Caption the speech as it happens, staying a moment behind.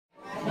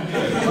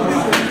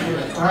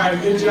All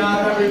right, good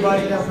job,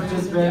 everybody that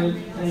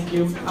participated. Thank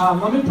you.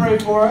 Let me pray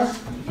for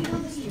us,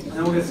 and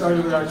then we'll get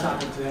started with our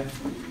topic today.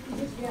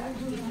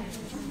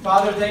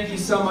 Father, thank you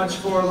so much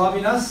for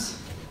loving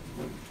us.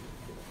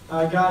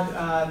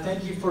 God,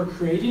 thank you for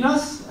creating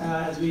us.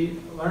 As we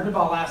learned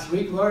about last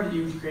week, Lord,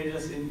 you created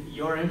us in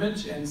your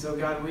image. And so,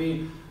 God,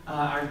 we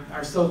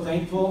are so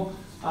thankful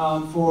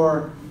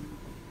for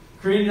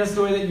creating us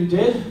the way that you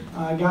did.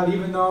 God,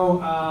 even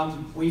though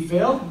we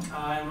failed,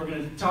 and we're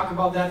going to talk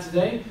about that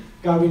today,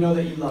 God, we know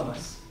that you love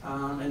us.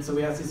 And so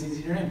we ask these things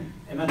in your name.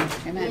 Amen.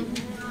 Amen.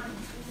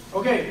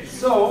 Okay,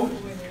 so,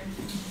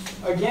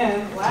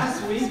 again,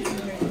 last week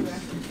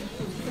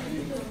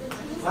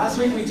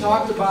we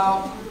talked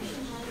about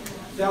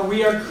that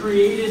we are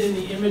created in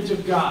the image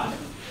of God,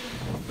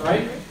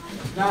 right?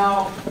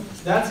 Now,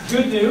 that's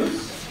good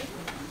news,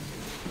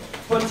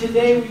 but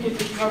today we get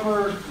to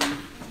cover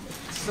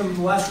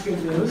some less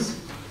good news,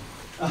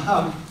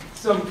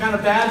 some kind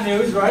of bad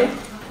news, right?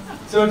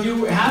 So if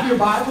you have your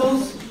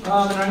Bibles, and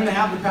I'm going to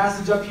have the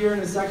passage up here in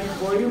a second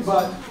for you,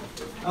 but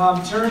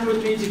turn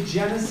with me to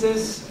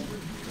Genesis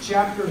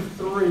chapter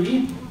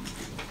 3.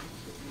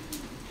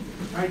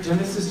 All right,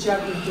 Genesis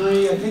chapter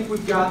 3. I think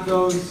we've got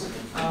those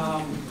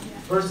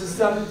verses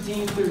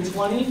 17 through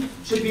 20.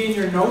 Should be in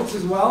your notes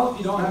as well if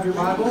you don't have your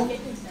Bible. All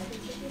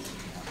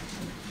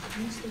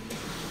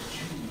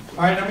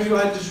right, I'm going to go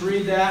ahead and just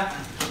read that.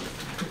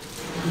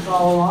 You can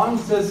follow along.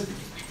 It says,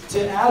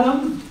 to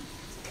Adam,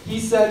 he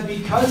said,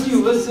 because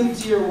you listened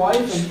to your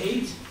wife and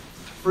ate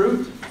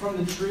fruit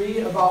from the tree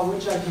about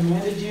which I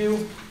commanded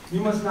you, you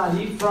must not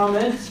eat from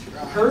it.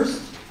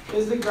 Cursed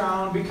is the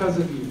ground because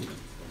of you.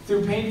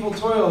 Through painful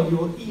toil you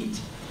will eat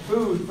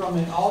food from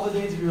it all the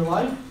days of your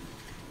life.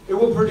 It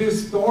will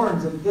produce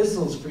thorns and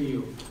thistles for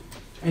you.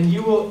 And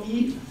you will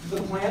eat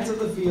the plants of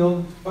the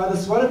field. By the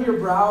sweat of your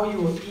brow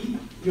you will eat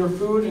your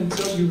food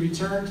until you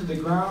return to the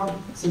ground,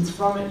 since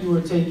from it you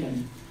were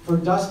taken. For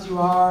dust you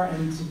are,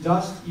 and to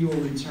dust you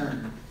will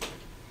return.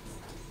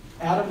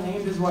 Adam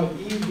named his wife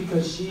Eve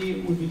because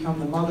she would become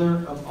the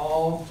mother of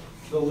all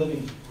the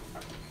living.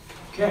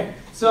 Okay,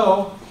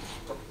 so,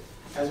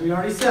 as we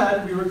already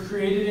said, we were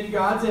created in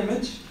God's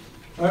image.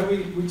 Right?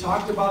 We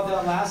talked about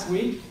that last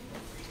week.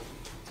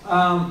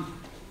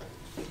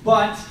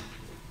 But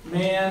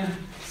man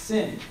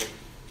sinned.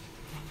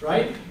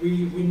 Right?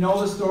 We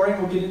know the story,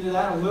 and we'll get into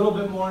that a little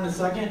bit more in a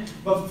second.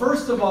 But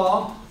first of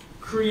all,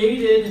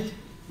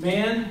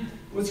 man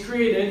was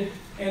created,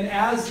 and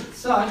as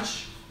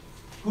such,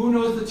 who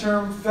knows the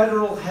term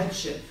federal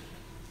headship?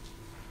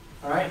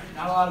 All right,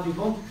 not a lot of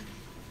people.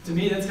 To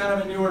me, that's kind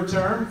of a newer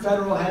term,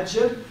 federal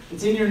headship.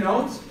 It's in your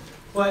notes.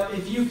 But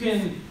if you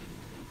can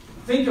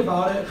think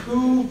about it,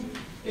 who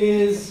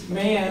is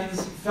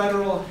man's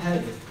federal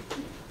head?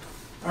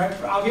 All right,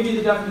 I'll give you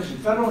the definition.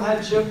 Federal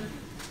headship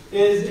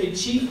is a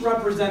chief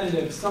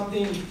representative,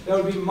 something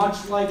that would be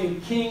much like a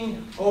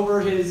king over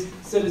his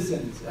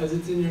citizens, as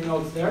it's in your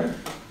notes there.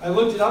 I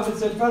looked it up. It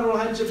said federal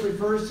headship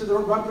refers to the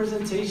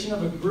representation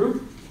of a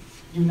group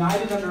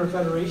united under a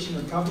federation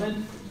or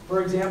covenant.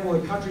 For example,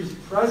 a country's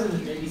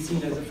president may be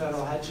seen as a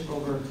federal headship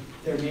over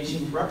their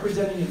nation,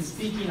 representing and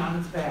speaking on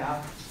its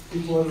behalf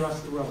before the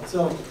rest of the world.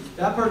 So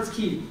that part's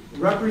key.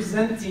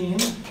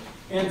 Representing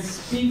and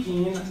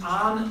speaking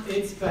on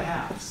its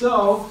behalf.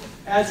 So,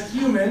 as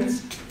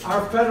humans,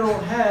 our federal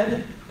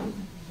head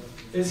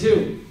is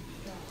who?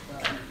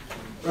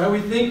 Right?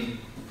 We think,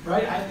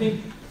 right? I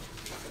think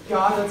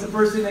God, that's the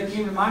first thing that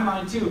came to my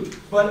mind too.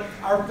 But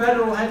our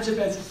federal headship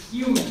as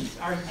humans,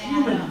 our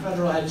human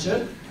federal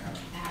headship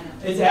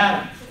is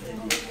Adam.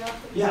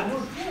 Yeah.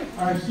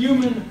 Our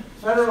human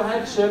federal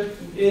headship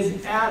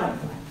is Adam,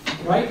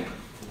 right?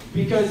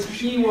 Because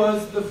he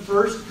was the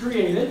first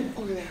created.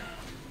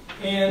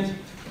 And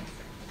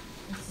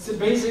so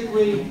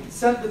basically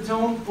set the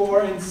tone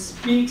for and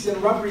speaks and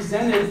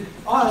represented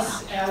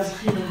us as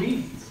human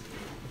beings.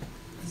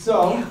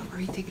 So,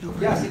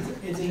 yes,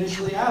 it's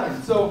initially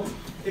Adam. So,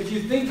 if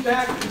you think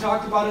back, we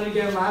talked about it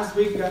again last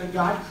week,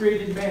 God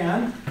created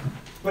man.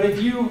 But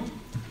if you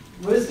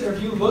listen, or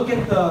if you look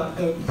at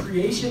the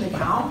creation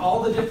account,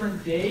 all the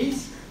different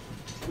days,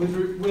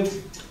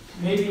 with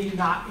maybe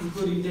not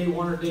including day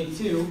 1 or day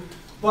 2,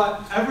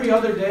 but every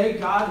other day,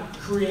 God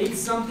creates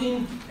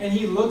something, and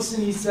he looks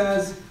and he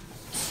says,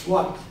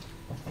 what?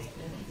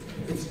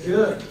 It's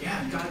good.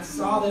 Yeah, God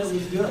saw that it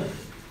was good.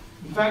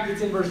 In fact,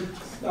 it's in verse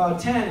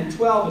 10 and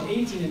 12 and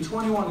 18 and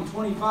 21 and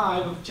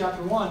 25 of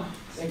chapter 1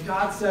 that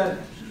God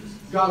said,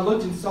 God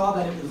looked and saw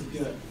that it was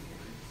good.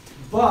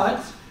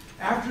 But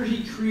after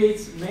he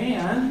creates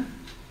man,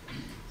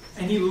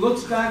 and he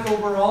looks back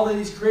over all that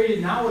he's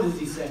created, now what does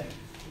he say?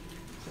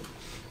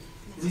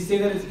 Does he say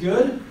that it's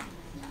good?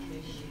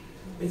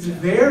 It's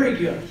very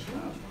good.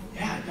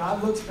 Yeah,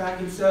 God looks back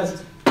and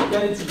says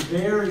that it's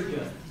very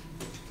good.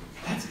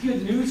 That's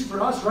good news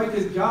for us, right?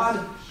 Because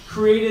God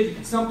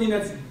created something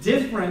that's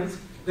different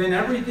than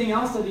everything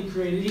else that he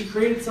created. He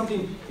created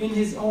something in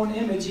his own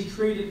image. He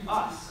created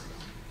us.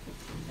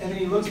 And then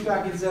he looks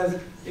back and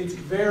says, it's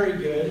very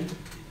good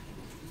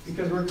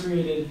because we're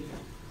created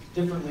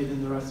differently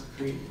than the rest of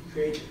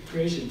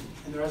creation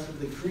and the rest of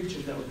the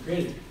creatures that were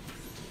created.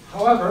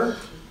 However,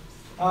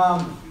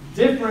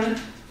 different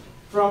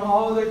from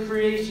all other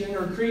creation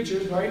or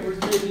creatures, right? We're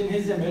created in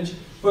His image.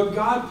 But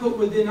God put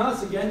within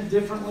us, again,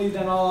 differently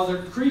than all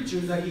other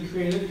creatures that He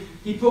created,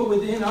 He put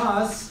within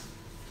us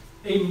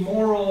a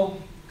moral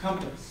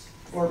compass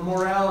or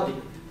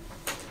morality.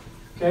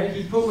 Okay?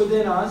 He put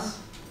within us,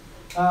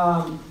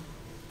 what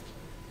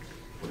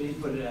did He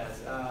put it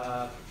as?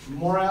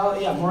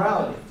 Morality. Yeah,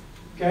 morality.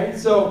 Okay?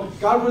 So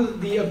God was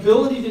the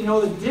ability to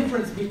know the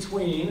difference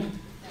between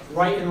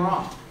right and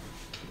wrong.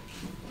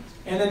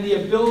 And then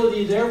the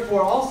ability,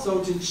 therefore,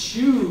 also to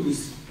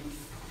choose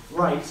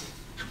right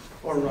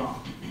or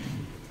wrong.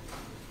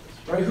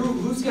 Right?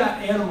 Who's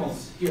got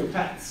animals here,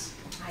 pets?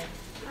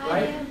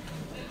 Right?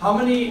 How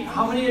many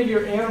of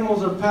your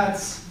animals or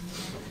pets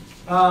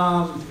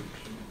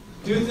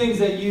do things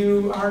that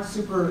you aren't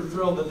super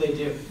thrilled that they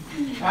do?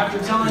 After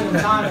telling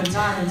them time and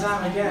time and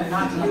time again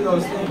not to do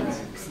those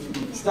things.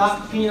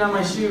 Stop peeing on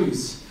my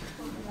shoes.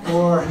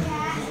 Or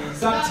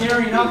stop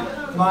tearing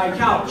up my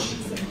couch.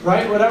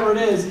 Right? Whatever it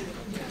is.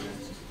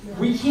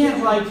 We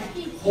can't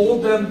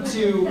hold them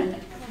to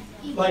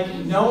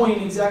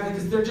knowing exactly,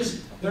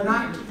 because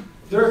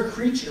they're a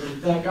creature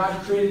that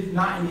God created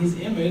not in His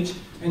image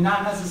and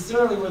not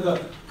necessarily with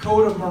a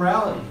code of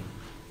morality.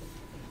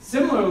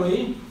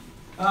 Similarly,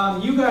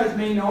 you guys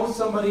may know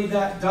somebody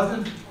that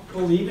doesn't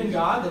believe in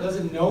God, that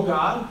doesn't know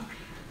God,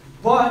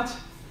 but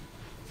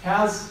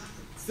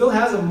still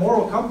has a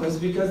moral compass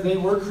because they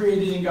were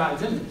created in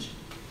God's image.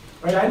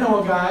 Right? I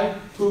know a guy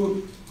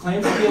who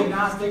claims to be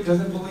agnostic,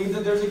 doesn't believe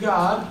that there's a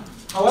God.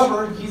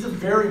 However, he's a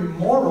very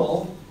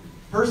moral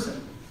person.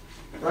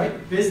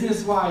 Right?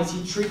 Business-wise,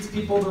 he treats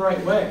people the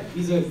right way.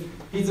 He's a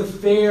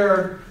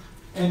fair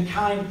and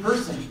kind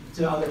person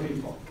to other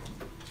people.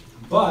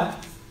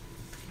 But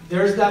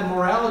there's that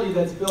morality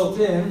that's built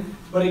in.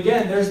 But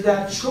again, there's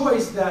that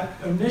choice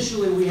that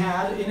initially we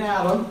had in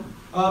Adam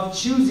of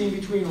choosing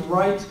between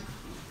right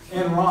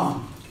and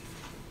wrong.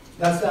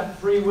 That's that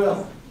free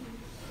will.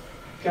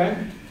 Okay?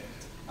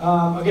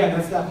 Again,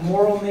 that's that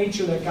moral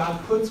nature that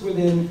God puts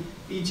within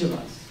each of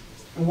us.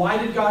 And why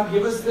did God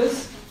give us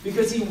this?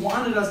 Because He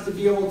wanted us to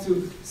be able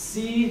to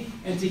see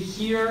and to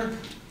hear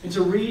and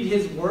to read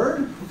His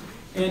Word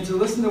and to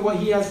listen to what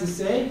He has to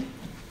say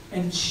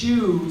and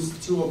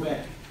choose to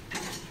obey.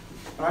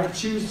 All right?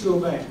 Choose to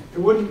obey.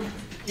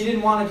 He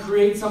didn't want to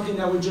create something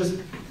that would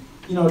just,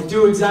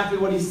 do exactly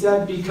what He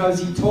said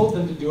because He told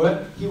them to do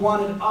it. He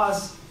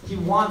wants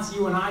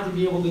you and I to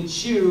be able to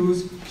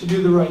choose to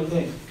do the right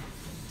thing.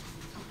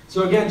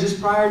 So again, just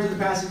prior to the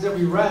passage that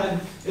we read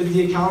is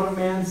the account of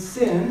man's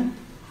sin.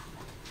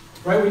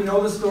 Right? We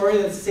know the story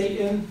that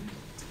Satan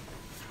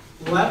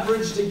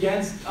leveraged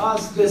against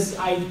us this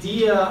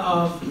idea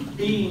of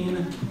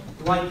being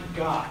like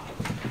God.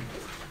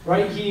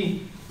 Right?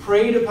 He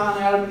preyed upon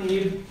Adam and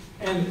Eve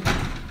and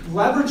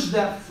leveraged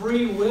that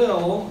free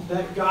will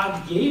that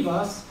God gave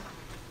us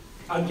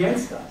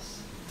against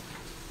us.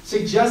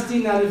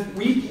 Suggesting that if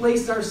we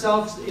placed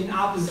ourselves in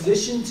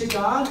opposition to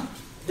God,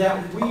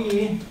 that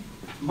we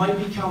might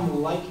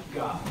become like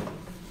God.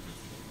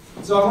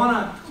 So I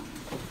want to...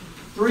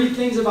 3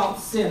 things about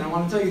sin. I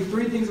want to tell you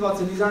 3 things about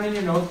sin. These aren't in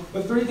your notes,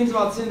 but 3 things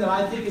about sin that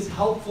I think is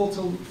helpful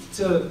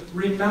to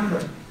remember.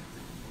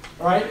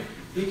 All right?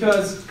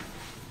 Because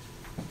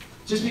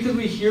just because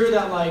we hear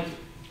that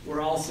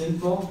we're all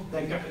sinful,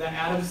 that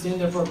Adam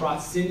sinned, therefore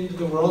brought sin into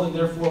the world, and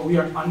therefore we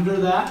are under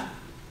that,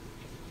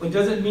 it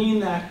doesn't mean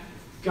that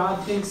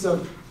God thinks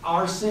of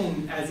our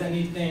sin as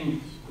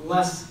anything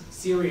less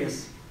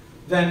serious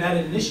than that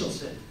initial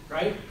sin,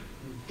 right?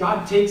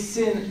 God takes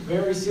sin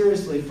very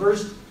seriously.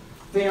 First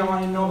thing I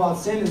want you to know about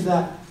sin is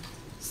that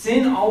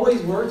sin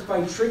always works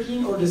by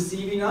tricking or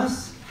deceiving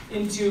us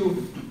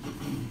into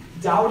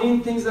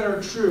doubting things that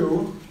are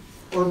true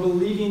or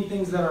believing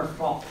things that are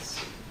false.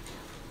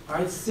 All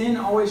right? Sin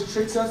always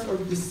tricks us or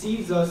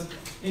deceives us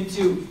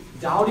into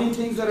doubting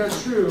things that are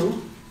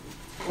true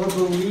or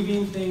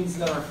believing things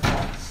that are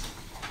false.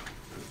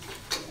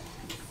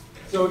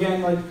 So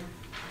again,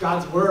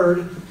 God's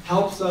Word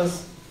helps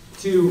us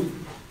to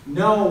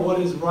know what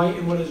is right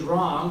and what is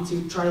wrong,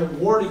 to try to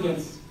ward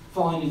against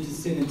falling into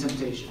sin and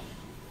temptation.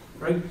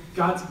 Right?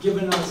 God's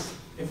given us,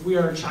 if we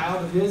are a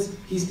child of His,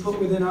 He's put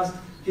within us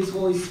His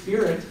Holy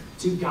Spirit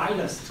to guide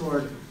us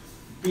toward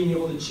being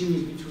able to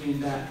choose between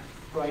that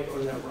right or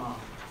that wrong.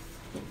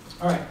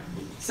 All right.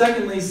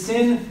 Secondly,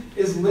 sin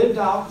is lived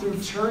out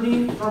through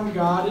turning from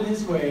God and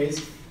His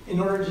ways in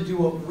order to do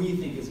what we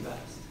think is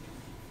best.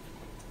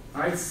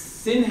 All right?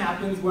 Sin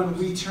happens when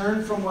we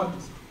turn from what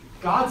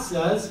God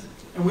says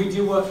and we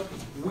do what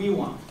we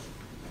want.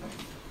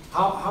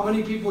 How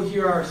many people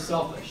here are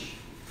selfish?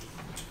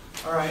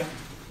 All right.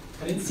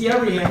 I didn't see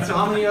every hand, so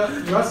how many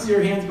of the rest of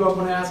your hands go up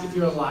when I ask if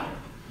you're a liar?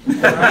 All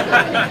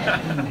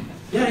right?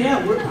 Yeah.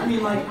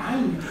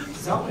 I'm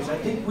selfish. I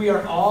think we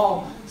are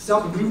all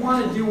selfish. We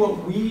want to do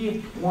what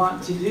we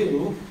want to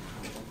do.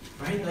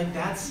 Right?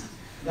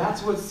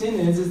 That's what sin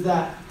is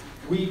that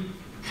we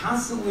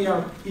constantly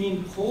are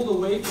being pulled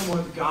away from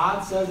what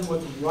God says and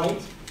what's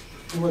right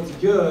and what's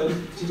good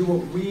to do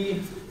what we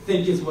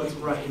think is what's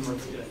right and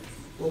what's good.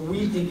 What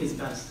we think is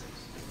best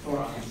for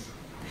us.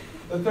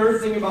 The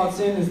third thing about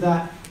sin is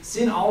that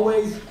sin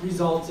always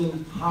results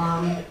in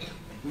harm,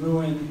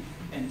 ruin,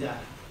 and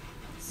death.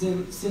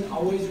 Sin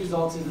always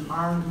results in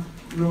harm,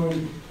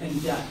 ruin,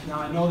 and death. Now,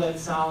 I know that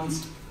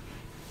sounds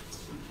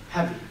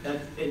heavy,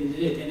 and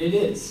it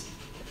is.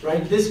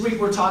 Right? This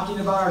week we're talking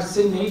about our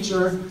sin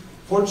nature.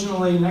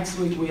 Fortunately, next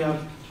week we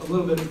have a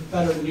little bit of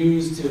better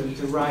news to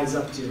rise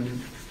up to.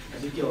 And I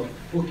think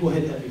we'll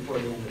hit that before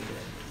the end of the day.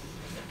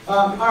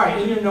 All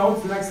right, in your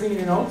notes, the next thing in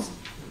your notes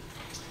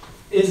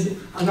is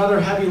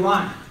another heavy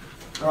line.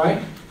 All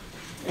right?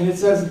 And it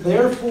says,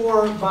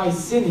 therefore, by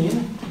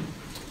sinning,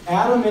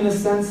 Adam, in a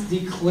sense,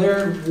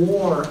 declared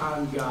war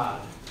on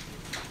God.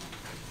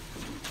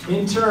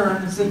 In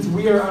turn, since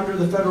we are under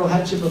the federal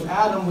headship of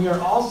Adam, we are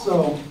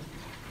also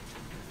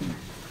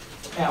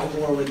at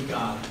war with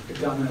God.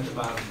 Down there at the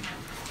bottom.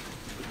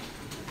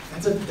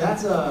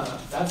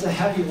 That's a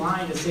heavy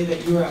line to say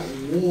that you're at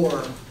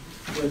war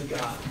with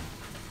God.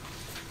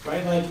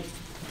 Right? Like,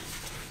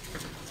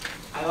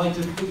 I like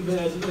to think of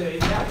it as,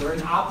 yeah, we're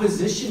in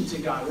opposition to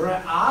God. We're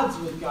at odds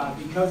with God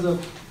because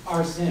of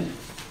our sin.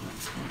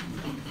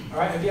 All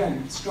right,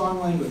 again,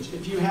 strong language.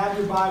 If you have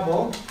your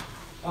Bible,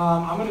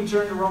 I'm going to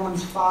turn to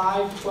Romans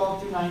 5,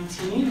 12 through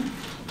 19.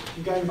 If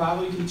you've got your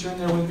Bible, you can turn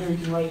there with me, or you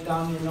can write it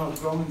down in your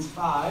notes. Romans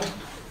 5,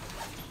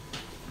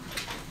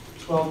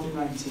 12 through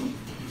 19.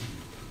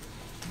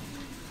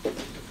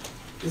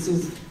 This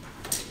is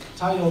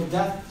titled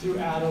Death Through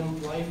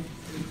Adam, Life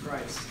Through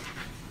Christ.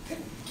 It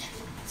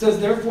says,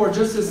 therefore,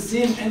 just as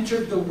sin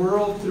entered the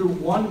world through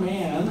one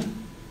man,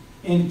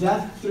 and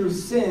death through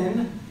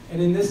sin,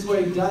 and in this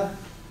way death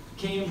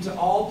came to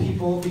all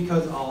people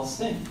because all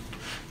sinned.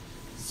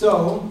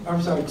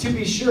 To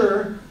be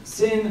sure,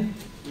 sin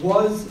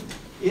was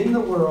in the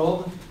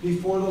world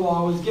before the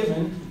law was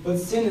given, but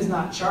sin is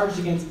not charged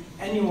against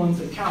anyone's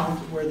account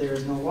where there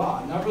is no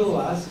law.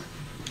 Nevertheless,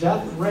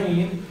 death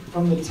reigned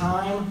from the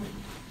time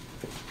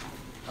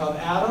of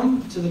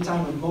Adam to the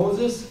time of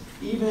Moses,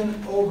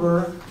 even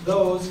over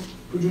those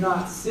who do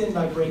not sin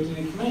by breaking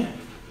a command,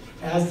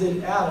 as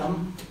did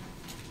Adam,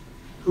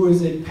 who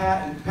is a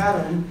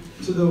pattern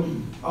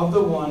of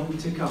the one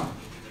to come.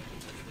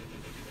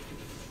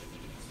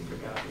 I think I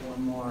got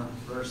one more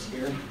verse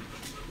here.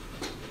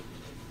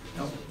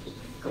 Nope,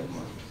 a couple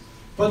more.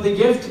 But the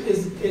gift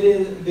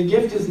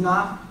is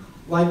not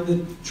like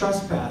the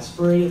trespass.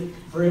 For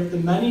if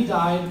the many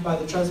died by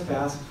the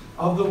trespass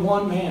of the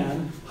one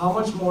man, how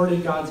much more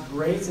did God's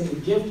grace and the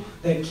gift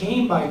that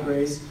came by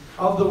grace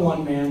of the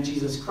one man,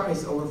 Jesus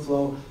Christ,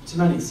 overflow to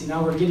many? See,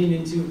 now we're getting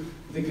into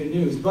the good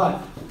news.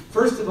 But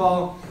first of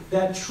all,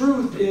 that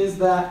truth is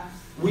that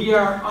we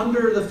are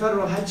under the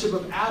federal headship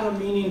of Adam,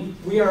 meaning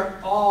we are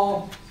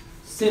all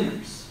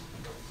sinners.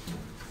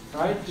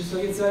 Right? Just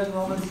like it says in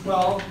Romans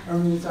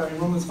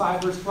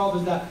 5, verse 12,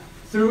 is that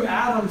through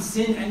Adam,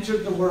 sin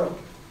entered the world.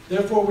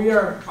 Therefore, we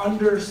are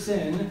under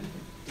sin.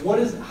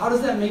 How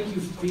does that make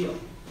you feel?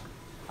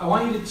 I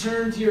want you to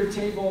turn to your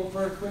table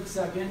for a quick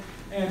second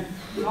and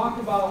talk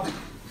about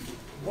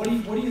what do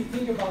you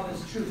think about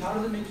this truth? How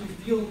does it make you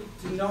feel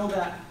to know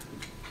that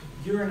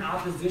you're in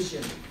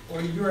opposition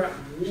or you're at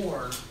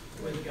war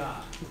with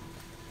God?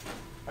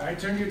 All right,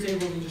 turn to your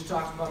table and just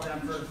talk about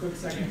that for a quick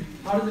second.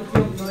 How does it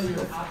feel to know you're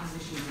in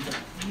opposition to God?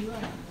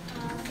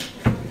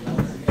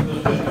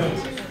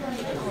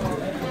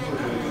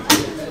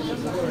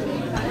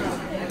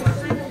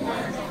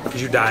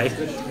 Did you die?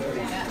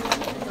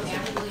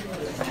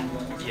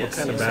 What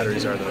kind of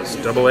batteries are those?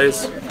 Double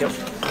A's? Yep.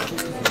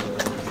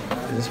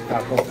 Does this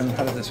pop open?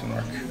 How does this one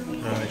work?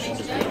 Oh, it should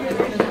just be.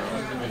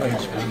 Oh, you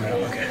just bring it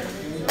up. Okay.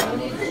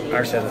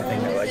 Ours has a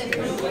thing that like.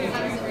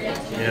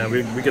 Yeah,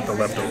 we get the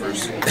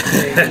leftovers. It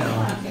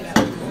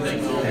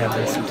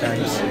happens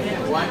sometimes.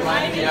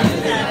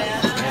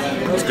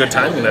 It was good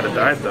timing that it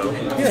died, though.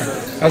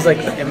 Yeah. I was like,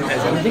 is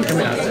anything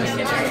coming out of this?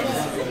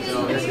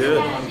 You're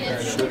good.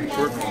 Should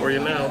work for you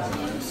now.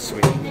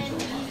 Sweet. Thank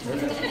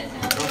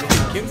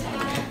you.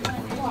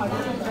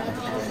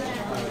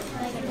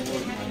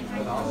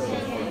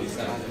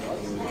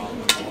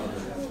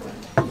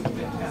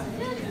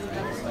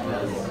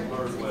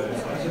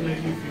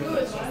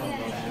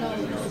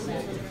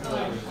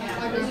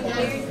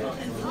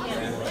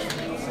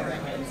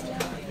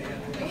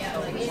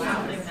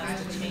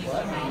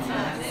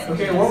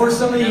 Okay, what were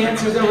some of the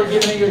answers that were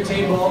given at your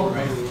table?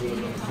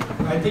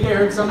 I think I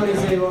heard somebody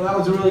say, well, that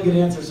was a really good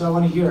answer, so I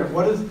want to hear it.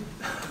 What does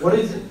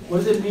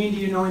it mean to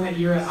you knowing that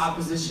you're in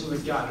opposition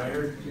with God? I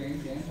heard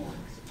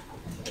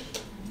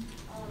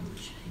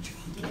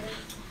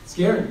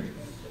scary.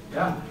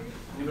 Yeah.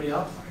 Anybody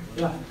else?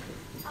 Yeah.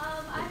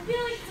 I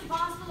feel like it's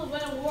impossible to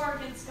win a war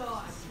against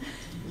God.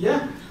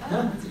 Yeah,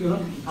 that's a good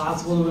one.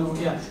 Impossible to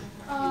win. Yes.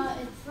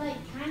 It's like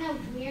kind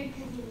of weird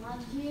because he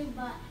loves you,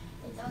 but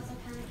it's also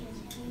kind of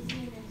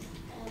confusing and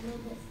a little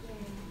bit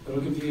scary. A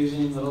little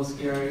confusing, a little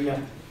scary. Yeah.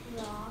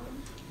 Wrong.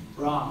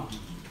 Wrong.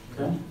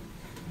 Okay.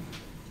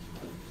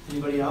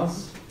 Anybody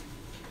else?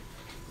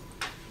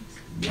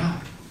 Yeah.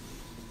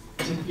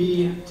 To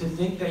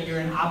think that you're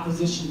in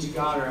opposition to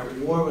God or at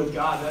war with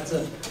God, that's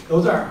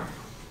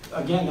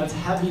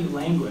heavy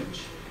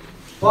language.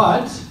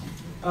 But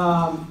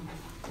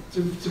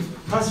to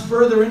press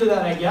further into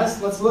that, I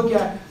guess, let's look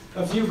at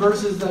a few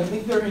verses that I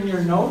think they're in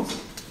your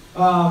notes.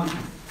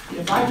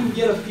 If I can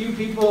get a few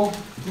people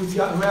who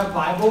have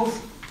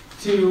Bibles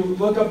to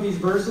look up these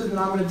verses, and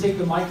I'm going to take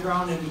the mic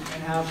around and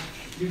have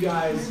you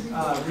guys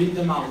read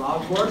them out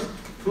loud for us.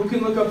 Who can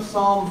look up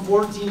Psalm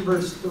 14,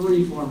 verse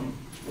 3 for me?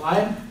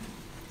 Wyatt?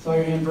 Saw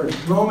your hand first.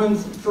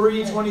 Romans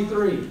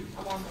 3:23.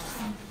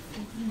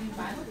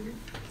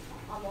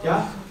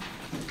 Yeah?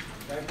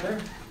 Back there?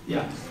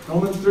 Yeah.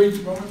 Romans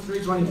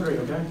 3:23,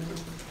 okay?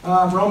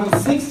 Romans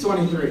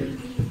 6:23.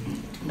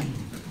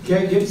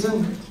 Okay,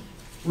 Gibson.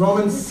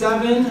 Romans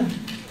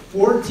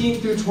 7:14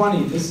 through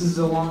 20. This is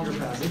a longer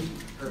passage.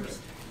 Perfect.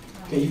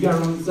 Okay, you got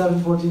Romans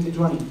 7:14 through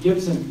 20.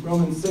 Gibson,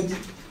 Romans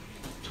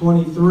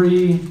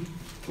 6:23.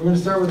 We're going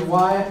to start with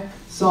Wyatt.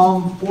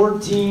 Psalm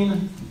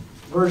 14,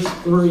 verse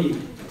 3.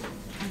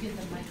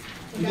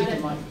 You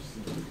get the mic.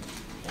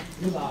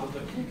 You're loud,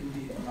 but you can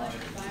be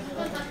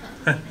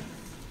louder.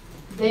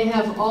 They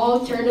have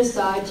all turned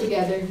aside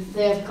together.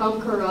 They have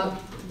come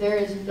corrupt. There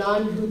is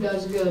none who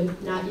does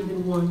good, not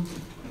even one.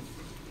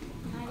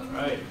 All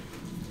right.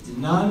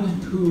 None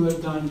who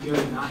have done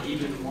good, not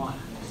even one.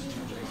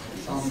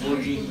 Psalm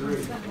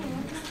 14:3.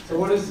 So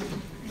what is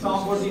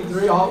Psalm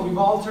 14:3? We've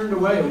all turned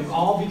away. We've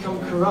all become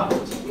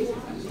corrupt.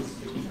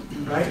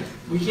 Right?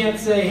 We can't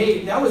say,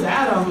 hey, that was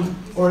Adam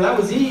or that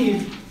was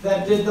Eve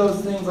that did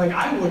those things. Like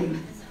I wouldn't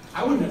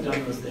have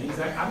done those things.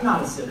 I'm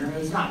not a sinner. It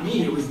was not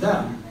me. It was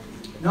them.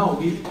 No,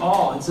 we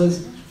all. It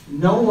says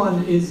no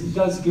one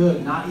does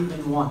good, not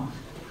even one.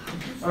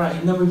 All right,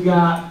 and then we've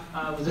got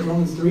was it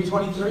Romans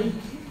 3:23?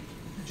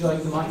 Would you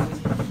like the mic?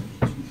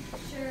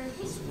 Sure.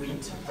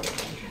 Sweet.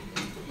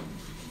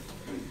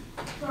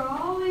 For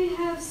all we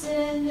have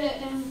sinned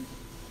and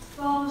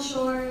fall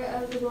short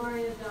of the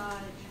glory of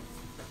God.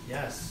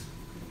 Yes.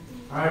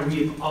 All right,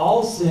 we've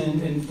all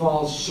sinned and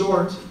fall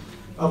short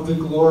of the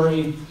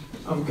glory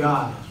of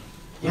God.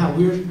 Yeah,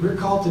 we're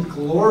called to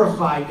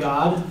glorify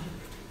God,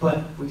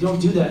 but we don't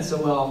do that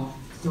so well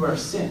through our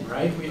sin,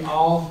 right? We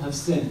all have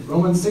sinned.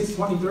 Romans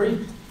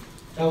 6:23.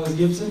 That was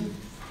Gibson.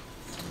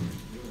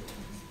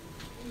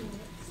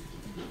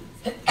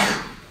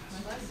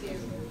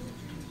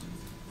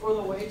 For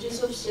the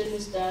wages of sin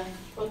is death,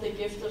 but the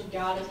gift of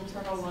God is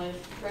eternal life,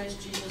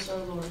 Christ Jesus our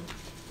Lord.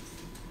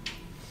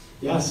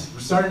 Yes, we're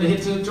starting to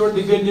hit toward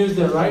the good news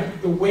there,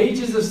 right? The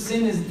wages of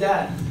sin is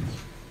death.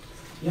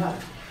 Yeah.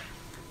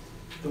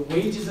 The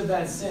wages of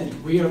that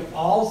sin. We have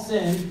all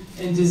sinned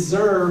and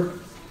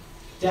deserve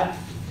death.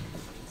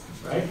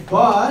 Right?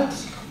 But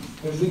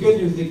there's the good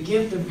news. The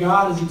gift of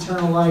God is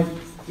eternal life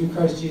through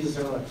Christ Jesus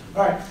our Lord.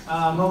 All right,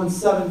 Romans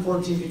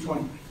 7:14 through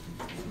 20.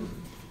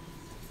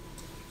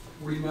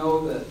 We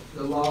know that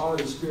the law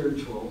is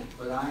spiritual,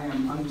 but I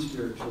am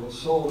unspiritual,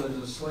 sold as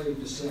a slave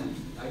to sin.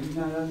 I do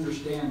not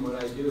understand what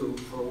I do,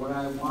 for what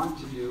I want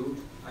to do,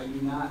 I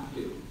do not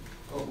do.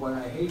 But what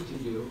I hate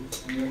to do,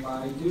 and if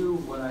I do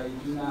what I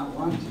do not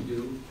want to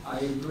do, I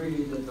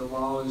agree that the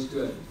law is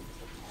good.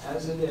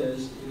 As it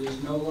is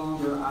no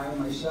longer I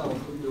myself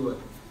who do it,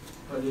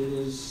 but it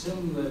is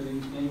sin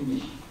living in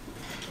me.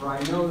 For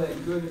I know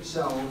that good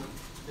itself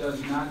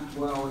does not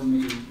dwell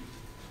in me,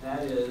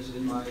 that is,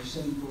 in my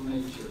sinful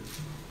nature.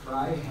 For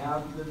I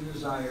have the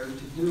desire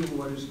to do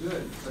what is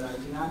good, but I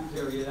cannot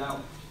carry it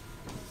out.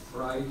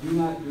 For I do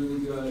not do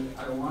the good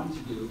I want to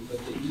do,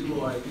 but the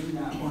evil I do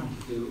not want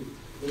to do,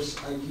 this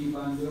I keep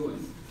on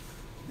doing.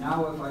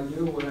 Now if I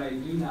do what I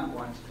do not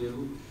want to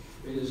do,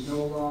 it is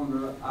no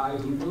longer I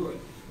who do it,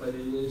 but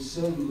it is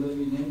sin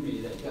living in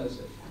me that does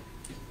it.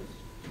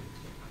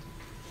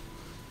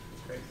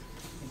 Great.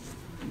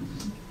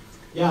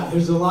 Yeah,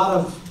 there's a lot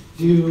of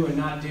do and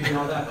not do and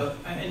all that, but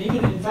and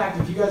even in fact,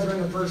 if you guys were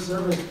in the first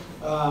service,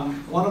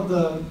 one of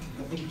the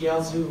I think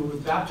gals who was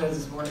baptized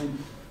this morning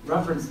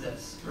referenced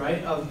this,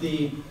 right? Of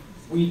the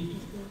we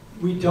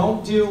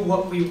don't do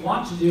what we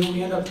want to do,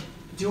 we end up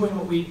doing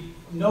what we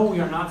know we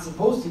are not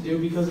supposed to do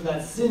because of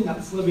that sin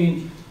that's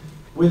living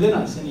within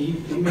us. And he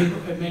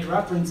made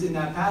reference in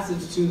that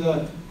passage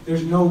to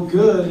there's no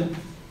good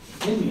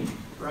in me,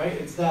 right?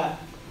 It's that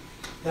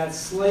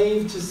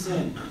slave to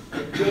sin.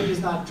 The good does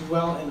not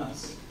dwell in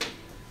us.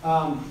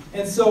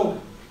 And so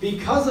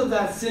because of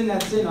that sin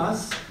that's in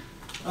us,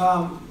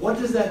 what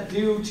does that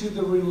do to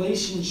the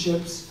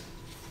relationships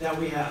that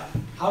we have?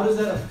 How does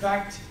that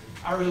affect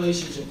our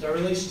relationships? Our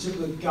relationship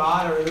with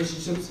God, our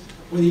relationships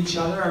with each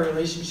other, our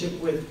relationship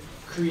with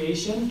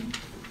creation?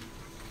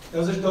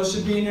 Those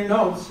should be in your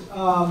notes,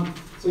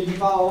 so you can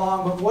follow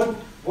along. But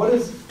what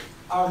does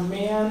our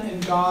man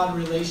and God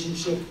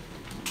relationship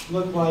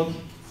look like?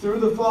 Through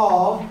the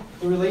fall,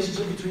 the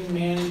relationship between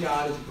man and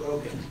God is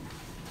broken.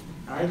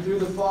 All right, through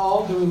the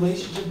fall, the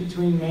relationship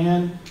between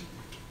man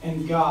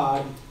and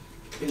God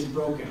is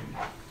broken.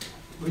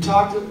 We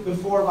talked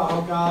before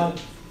about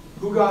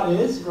who God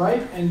is,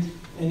 right? And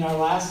in our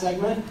last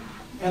segment,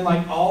 and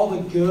like all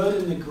the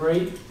good and the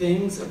great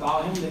things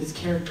about him, his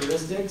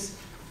characteristics.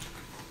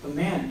 But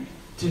man,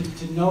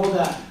 to know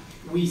that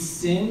we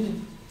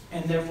sinned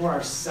and therefore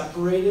are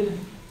separated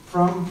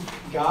from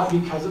God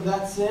because of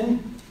that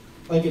sin,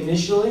 like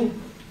initially,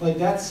 like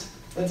that's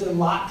a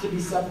lot to be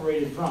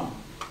separated from.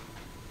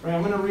 Right,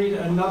 I'm going to read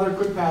another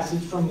quick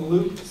passage from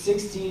Luke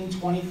 16,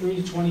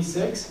 23 to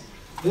 26.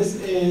 This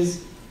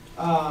is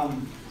the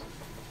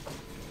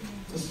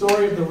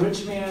story of the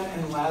rich man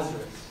and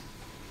Lazarus.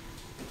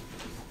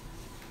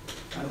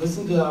 Now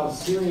listen to how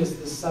serious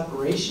this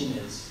separation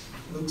is.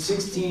 Luke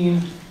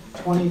 16,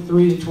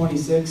 23 to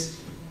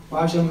 26.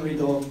 Well, actually, I'm going to read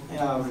the whole,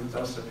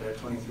 I'll start there,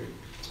 23.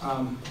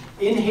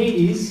 In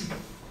Hades,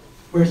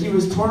 where he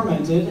was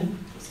tormented,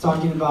 it's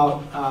talking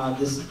about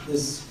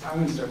this, I'm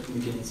going to start from the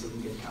beginning so we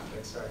can get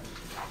context, sorry.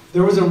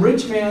 There was a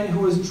rich man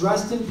who was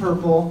dressed in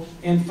purple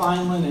and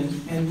fine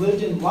linen and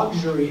lived in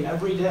luxury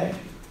every day.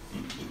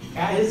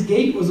 At his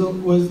gate was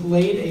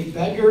laid a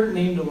beggar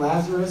named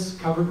Lazarus,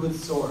 covered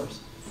with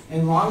sores,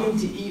 and longing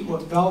to eat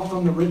what fell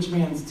from the rich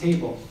man's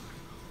table.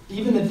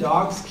 Even the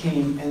dogs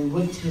came and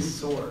licked his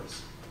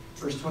sores.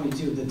 Verse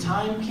 22, the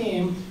time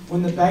came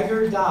when the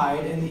beggar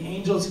died, and the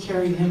angels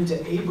carried him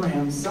to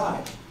Abraham's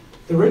side.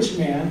 The rich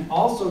man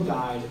also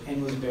died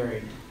and was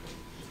buried.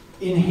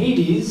 In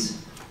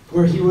Hades,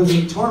 where he was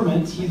in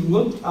torment, he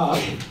looked up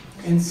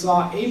and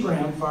saw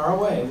Abraham far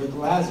away, with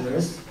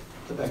Lazarus,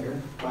 the beggar,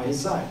 by his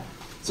side.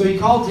 So he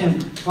called to him,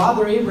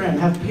 Father Abraham,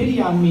 have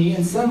pity on me,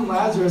 and send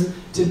Lazarus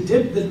to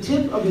dip the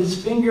tip of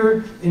his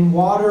finger in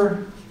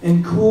water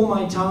and cool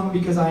my tongue,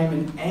 because I am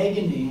in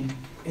agony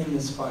in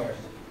this fire.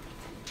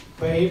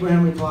 But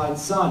Abraham replied,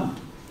 Son,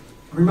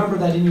 remember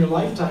that in your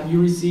lifetime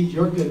you received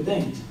your good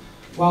things,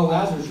 while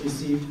Lazarus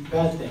received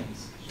bad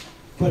things.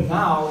 But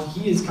now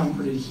he is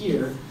comforted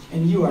here,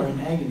 and you are in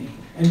agony.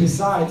 And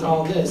besides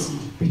all this,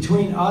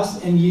 between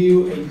us and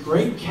you a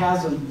great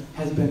chasm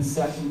has been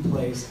set in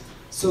place,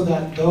 so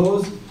that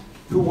those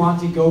who want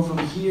to go from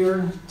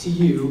here to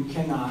you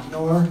cannot,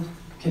 nor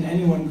can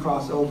anyone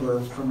cross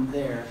over from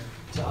there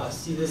to us.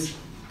 See, this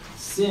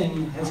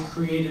sin has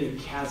created a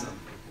chasm,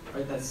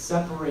 right, that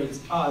separates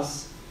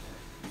us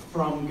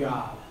from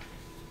God.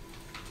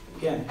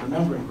 Again,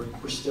 remembering,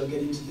 we're still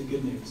getting to the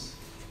good news.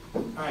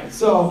 All right,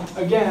 so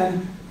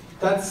again,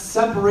 that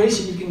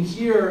separation, you can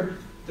hear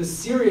the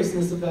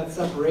seriousness of that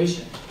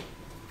separation.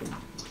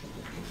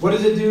 What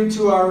does it do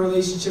to our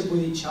relationship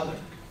with each other?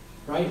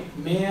 Right?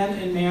 Man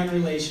and man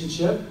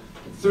relationship.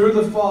 Through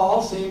the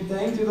fall, same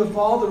thing. Through the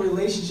fall, the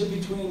relationship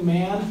between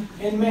man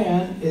and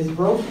man is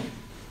broken.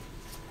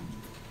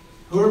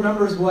 Who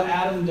remembers what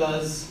Adam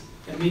does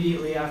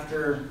immediately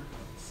after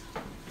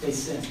they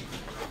sin?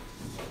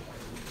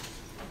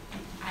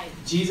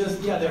 Jesus,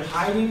 they're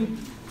hiding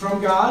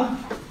from God.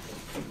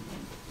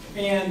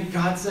 And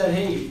God said,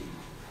 hey,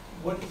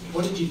 what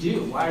did you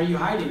do? Why are you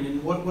hiding?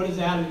 And what does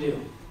Adam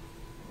do?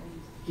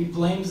 He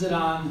blames it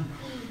on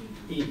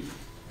Eve.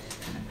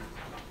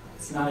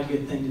 It's not a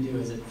good thing to do,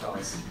 is it,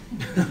 fellas?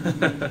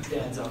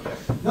 Dad's out there.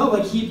 No,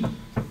 like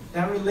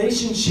that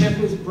relationship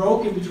is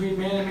broken between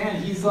man and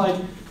man. He's like,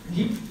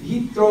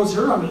 he throws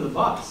her under the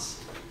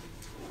bus.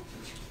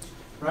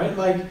 Right?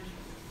 Like,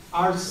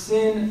 our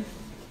sin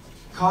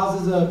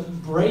causes a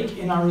break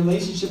in our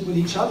relationship with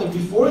each other.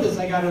 Before this,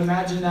 I got to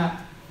imagine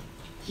that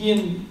he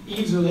and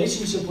Eve's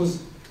relationship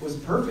was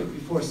perfect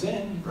before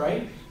sin,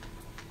 right?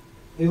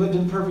 They lived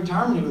in perfect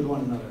harmony with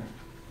one another.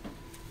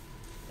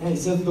 And it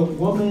says, the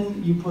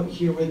woman you put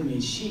here with me,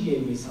 she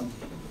gave me some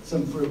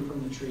fruit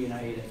from the tree, and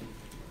I ate it.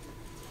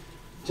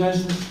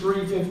 Genesis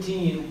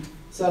 3:15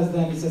 says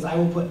then, he says, I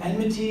will put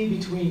enmity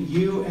between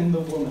you and the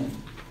woman,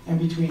 and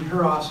between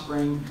her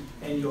offspring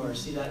and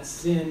yours. See, that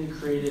sin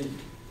created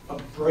a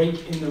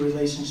break in the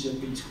relationship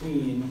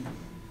between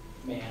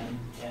man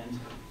and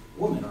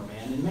woman, or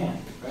man and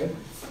man, right?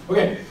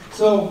 Okay,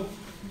 so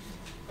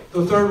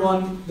the third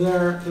one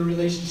there, the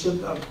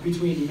relationship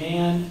between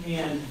man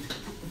and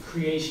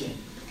creation.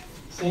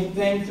 Same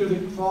thing through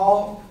the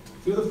fall.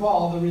 Through the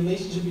fall, the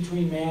relationship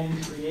between man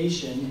and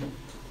creation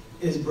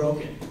is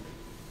broken.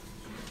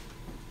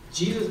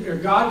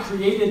 God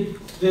created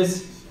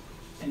this,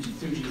 and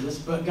through Jesus,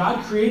 but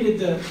God created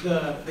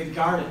the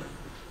garden,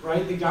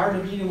 right? The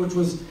Garden of Eden, which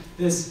was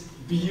this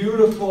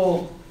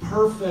beautiful,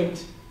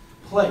 perfect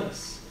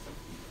place.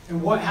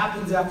 And what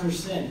happens after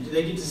sin? Do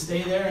they get to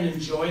stay there and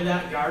enjoy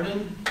that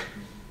garden?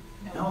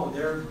 No,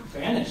 they're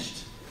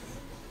banished.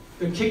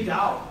 They're kicked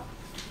out.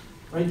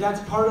 Right?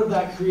 That's part of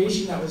that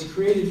creation that was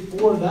created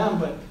for them,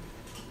 but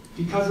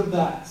because of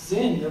that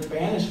sin, they're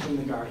banished from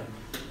the garden.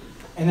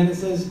 And then it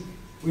says,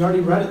 we already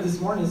read it this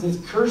morning, it says,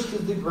 cursed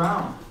is the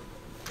ground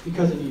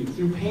because of you.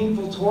 Through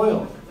painful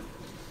toil,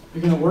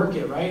 you're going to work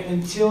it, right?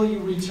 Until you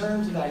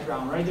return to that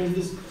ground, right? There's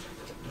this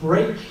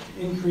break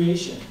in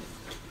creation.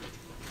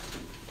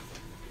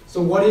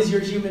 So what is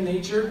your human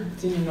nature?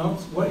 It's in your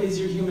notes. What is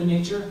your human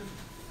nature?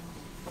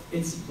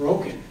 It's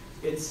broken.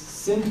 It's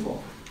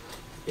sinful.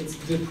 It's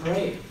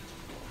depraved.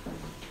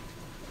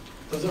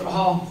 Those are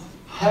all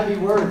heavy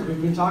words.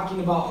 We've been talking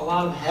about a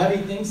lot of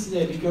heavy things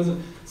today because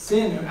of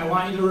sin. I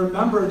want you to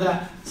remember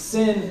that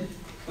sin,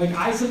 like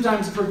I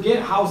sometimes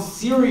forget how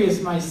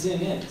serious my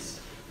sin is.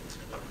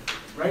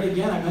 Right?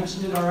 Again, I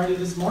mentioned it already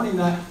this morning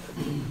that,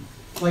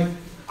 like,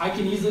 I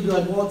can easily be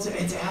like, well,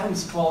 it's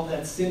Adam's fault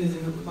that sin is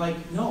in the, like,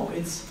 no,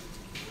 it's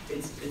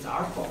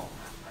our fault.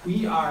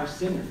 We are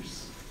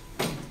sinners.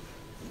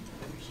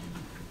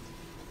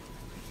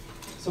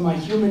 So my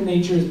human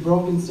nature is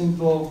broken,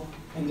 sinful,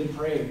 and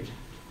depraved.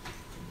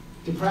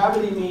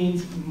 Depravity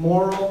means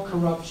moral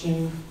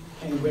corruption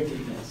and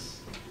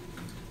wickedness.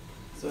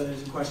 So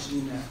there's a question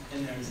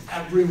in there. Is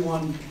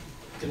everyone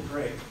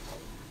depraved?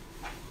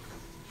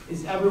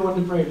 Is everyone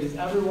depraved? Is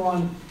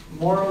everyone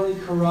morally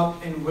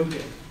corrupt and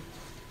wicked?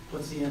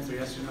 What's the answer,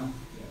 yes or no?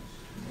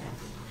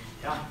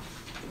 Yeah.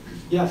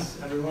 Yes,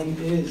 everyone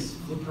is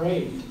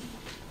depraved.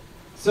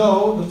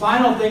 So the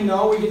final thing,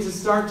 though, we get to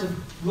start to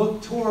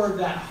look toward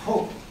that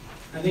hope.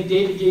 I think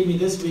David gave me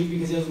this week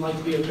because he doesn't like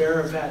to be a bearer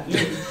of bad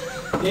news.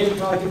 David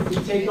probably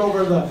can take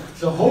over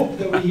the hope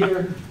that we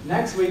hear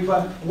next week.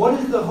 But what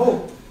is the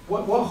hope?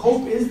 What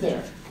hope is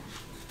there?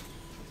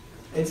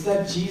 It's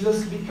that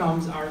Jesus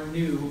becomes our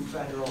new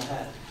federal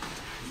head.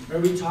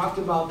 Remember we talked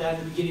about that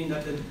in the beginning,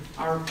 that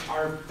our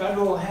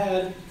federal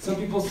head, some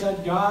people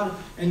said God,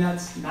 and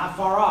that's not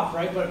far off,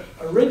 right? But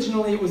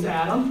originally it was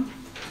Adam.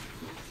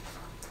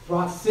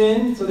 Brought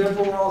sin, so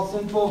therefore we're all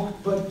sinful.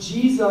 But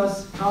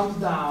Jesus comes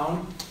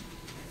down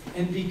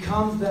and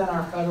becomes then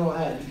our federal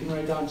head. You can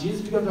write down,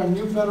 Jesus becomes our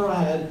new federal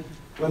head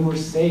when we're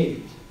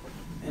saved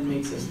and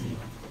makes us new.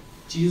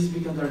 Jesus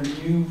becomes our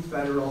new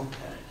federal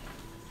head.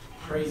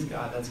 Praise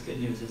God. That's good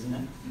news, isn't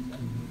it?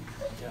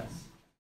 Yes.